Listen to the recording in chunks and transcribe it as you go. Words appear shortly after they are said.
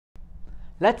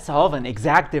Let's solve an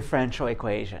exact differential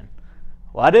equation.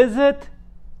 What is it?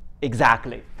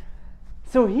 Exactly.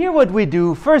 So here what we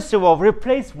do, first of all,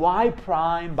 replace y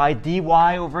prime by dy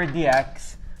over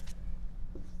dx.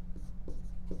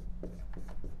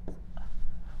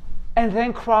 And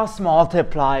then cross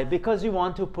multiply because you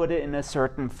want to put it in a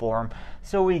certain form.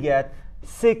 So we get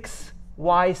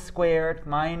 6y squared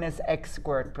minus x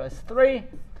squared plus 3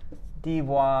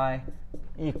 dy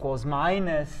equals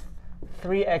minus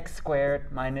 3x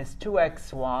squared minus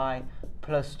 2xy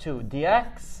plus 2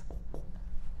 dx.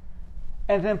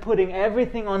 And then putting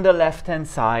everything on the left-hand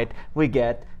side, we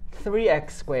get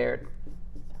 3x squared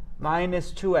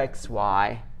minus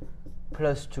 2xy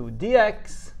plus 2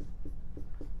 dx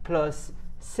plus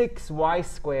 6y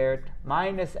squared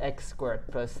minus x squared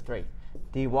plus 3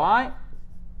 dy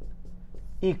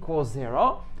equals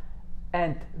 0.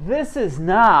 And this is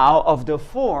now of the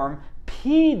form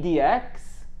Pdx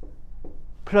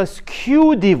plus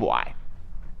Qdy.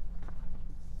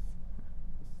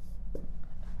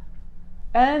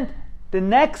 And the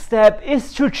next step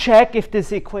is to check if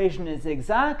this equation is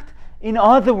exact. In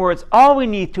other words, all we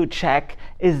need to check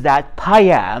is that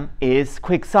Peyam is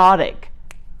quixotic.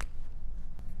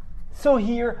 So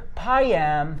here,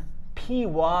 Peyam, Py,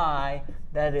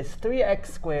 that is 3x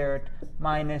squared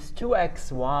minus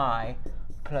 2xy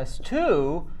plus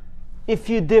 2. If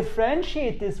you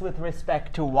differentiate this with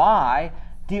respect to y,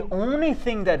 the only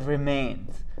thing that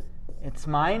remains, it's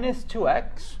minus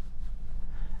 2x.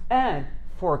 And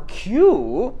for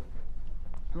q,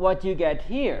 what you get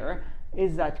here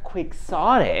is that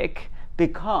quixotic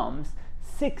becomes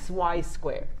 6y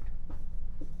squared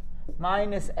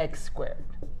minus x squared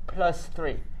plus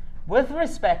 3 with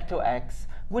respect to x,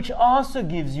 which also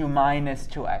gives you minus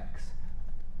 2x.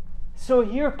 So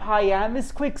here Peyam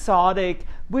is quixotic,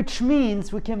 which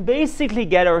means we can basically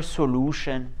get our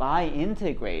solution by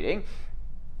integrating.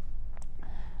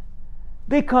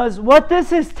 Because what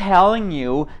this is telling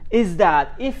you is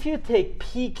that if you take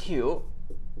PQ,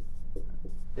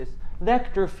 this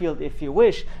vector field if you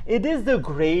wish, it is the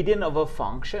gradient of a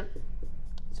function.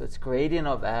 So it's gradient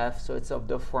of f, so it's of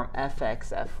the form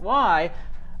fx, fy,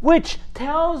 which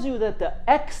tells you that the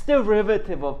x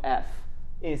derivative of f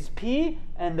is p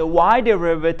and the y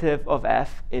derivative of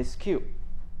f is q.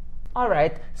 All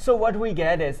right, so what we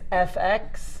get is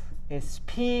fx is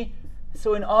p.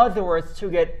 So in other words, to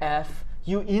get f,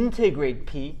 you integrate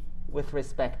p with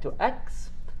respect to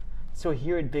x. So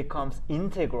here it becomes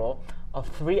integral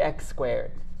of 3x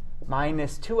squared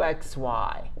minus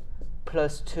 2xy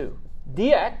plus 2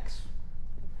 dx,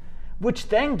 which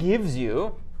then gives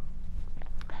you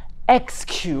x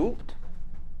cubed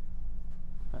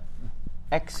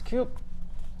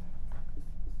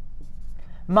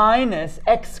minus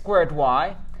x squared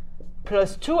y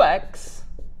plus 2x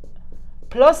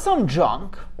plus some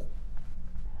junk.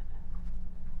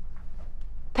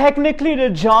 Technically, the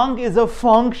junk is a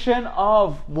function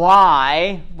of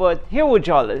y, but here we'll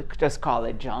just call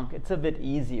it junk. It's a bit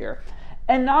easier.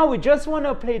 And now we just want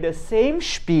to play the same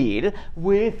spiel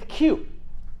with q.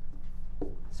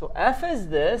 So f is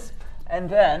this, and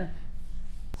then,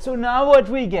 so now what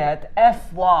we get,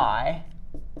 fy,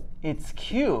 it's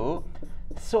q.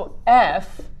 So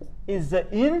f is the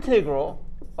integral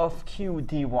of q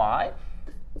dy,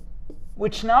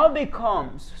 which now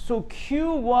becomes, so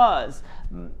q was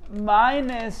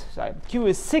q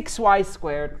is 6y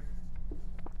squared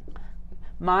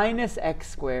minus x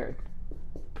squared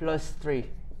plus 3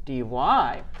 dy,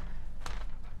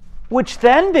 which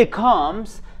then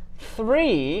becomes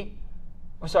 2y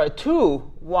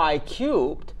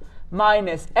cubed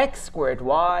minus x squared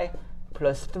y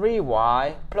plus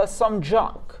 3y plus some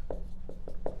junk.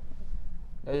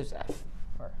 There's f.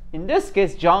 In this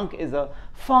case, junk is a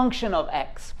function of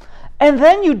x. And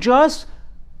then you just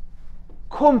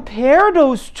compare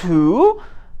those two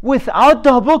without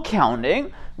double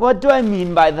counting. What do I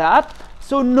mean by that?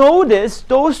 So notice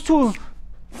those two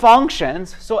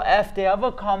functions, so f, they have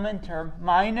a common term,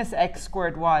 minus x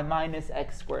squared y minus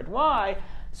x squared y.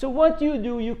 So what you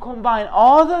do, you combine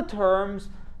all the terms,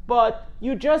 but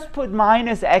you just put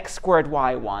minus x squared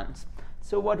y once.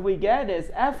 So what we get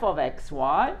is f of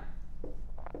xy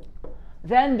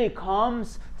then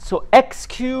becomes, so x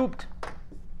cubed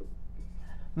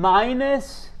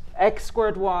minus x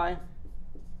squared y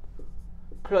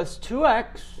plus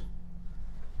 2x,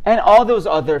 and all those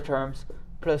other terms,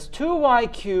 plus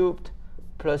 2y cubed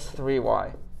plus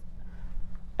 3y.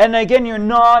 And again, you're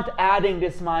not adding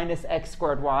this minus x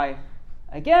squared y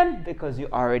again, because you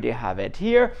already have it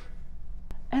here.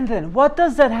 And then what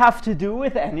does that have to do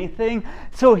with anything?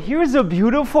 So here's a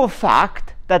beautiful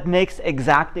fact that makes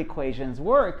exact equations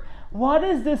work. what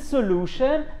is the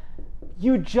solution?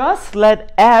 You just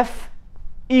let f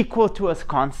equal to a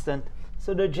constant.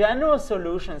 So the general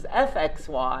solution is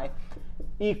fxy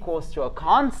equals to a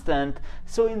constant.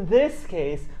 So in this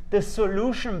case, the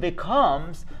solution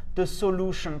becomes the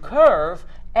solution curve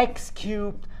x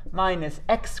cubed minus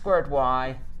x squared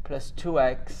y plus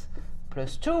 2x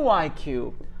plus 2y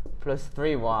cubed plus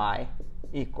 3y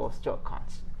equals to a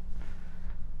constant.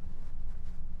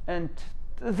 And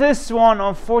this one,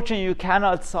 unfortunately, you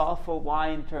cannot solve for y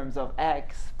in terms of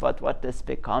x, but what this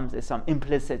becomes is some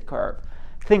implicit curve.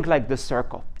 Think like the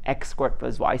circle, x squared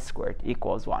plus y squared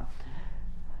equals 1.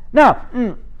 Now,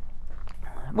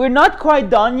 we're not quite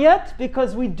done yet,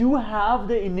 because we do have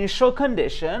the initial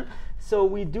condition. So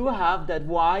we do have that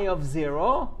y of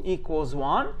 0 equals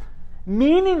 1,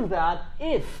 meaning that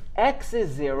if x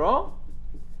is 0,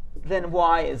 then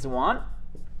y is 1.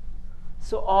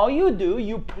 So all you do,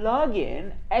 you plug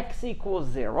in x equals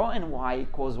 0 and y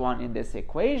equals 1 in this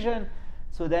equation.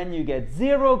 So then you get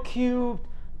 0 cubed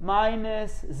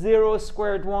minus 0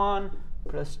 squared 1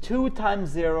 plus 2 times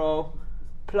 0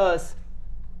 plus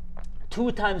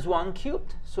 2 times 1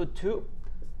 cubed, so 2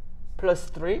 plus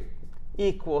 3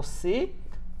 equals c.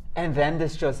 And then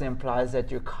this just implies that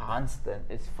your constant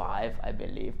is 5, I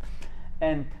believe.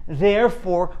 And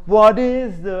therefore, what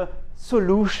is the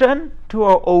solution to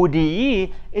our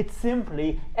ODE? It's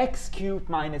simply x cubed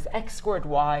minus x squared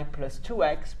y plus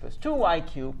 2x plus 2y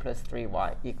cubed plus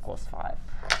 3y equals 5.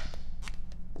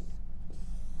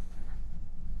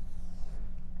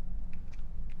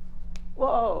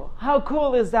 Whoa, how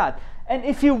cool is that? And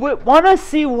if you want to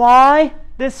see why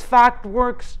this fact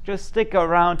works, just stick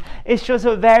around. It's just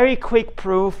a very quick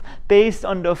proof based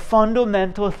on the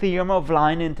fundamental theorem of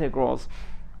line integrals.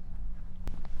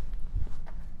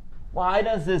 Why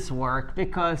does this work?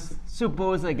 Because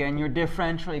suppose, again, your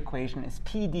differential equation is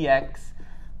Pdx+Qdy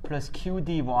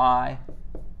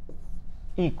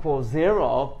equals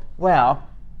 0. Well,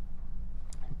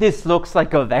 this looks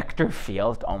like a vector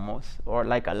field almost, or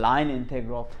like a line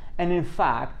integral. And in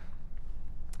fact,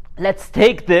 let's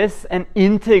take this and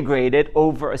integrate it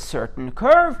over a certain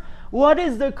curve. What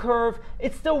is the curve?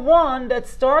 It's the one that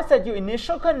starts at your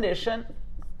initial condition.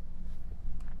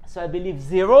 So I believe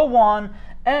 0, 1,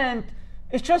 and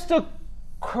it's just a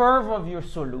curve of your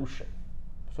solution.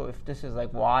 So if this is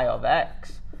like y of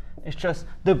x, it's just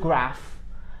the graph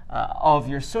of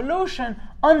your solution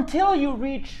until you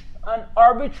reach an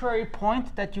arbitrary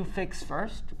point that you fix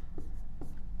first,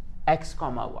 x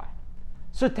comma y.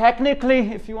 So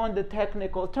technically, if you want the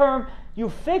technical term, you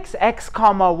fix x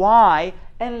comma y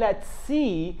and let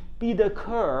c be the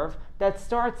curve that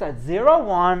starts at 0,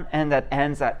 1 and that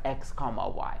ends at x comma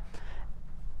y.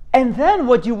 And then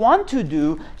what you want to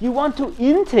do, you want to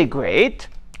integrate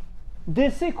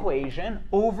this equation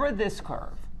over this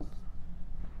curve.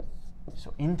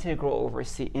 So integral over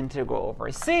c, integral over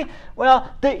c.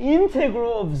 Well, the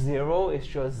integral of 0 is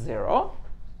just 0.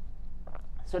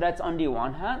 So that's on the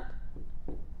one hand.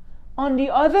 On the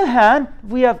other hand,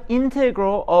 we have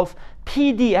integral of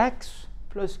Pdx+Qdy.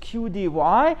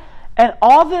 And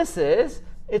all this is,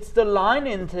 it's the line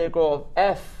integral of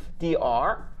f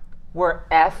dr, where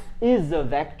f is the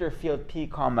vector field p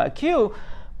comma q.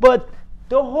 But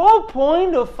the whole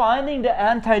point of finding the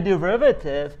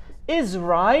antiderivative is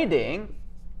writing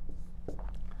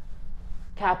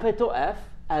capital F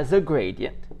as a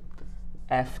gradient,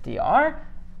 f dr.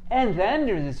 And then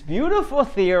there's this beautiful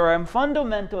theorem,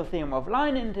 fundamental theorem of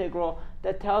line integral,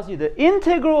 that tells you the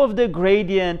integral of the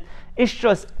gradient is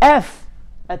just f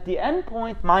at the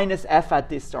endpoint minus f at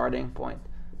the starting point.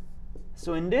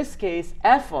 So in this case,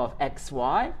 f of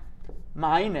xy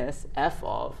minus f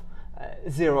of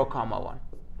 0, 1.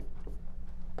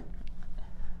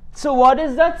 So what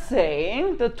is that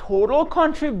saying? The total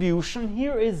contribution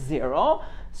here is 0.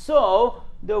 So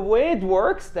the way it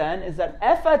works then is that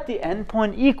f at the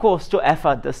endpoint equals to f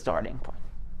at the starting point.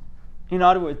 In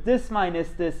other words, this minus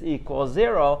this equals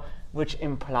 0, which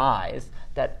implies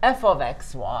that f of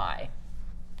xy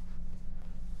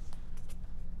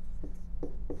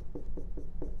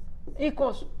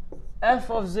equals f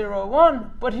of 0,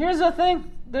 1. But here's the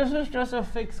thing. This is just a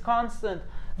fixed constant.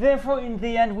 Therefore, in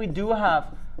the end, we do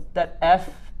have that f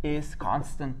is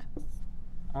constant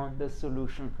on the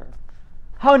solution curve.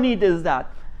 How neat is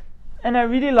that? And I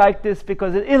really like this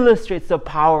because it illustrates the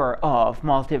power of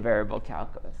multivariable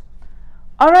calculus.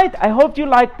 All right, I hope you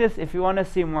like this. If you want to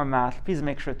see more math, please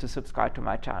make sure to subscribe to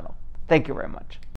my channel. Thank you very much.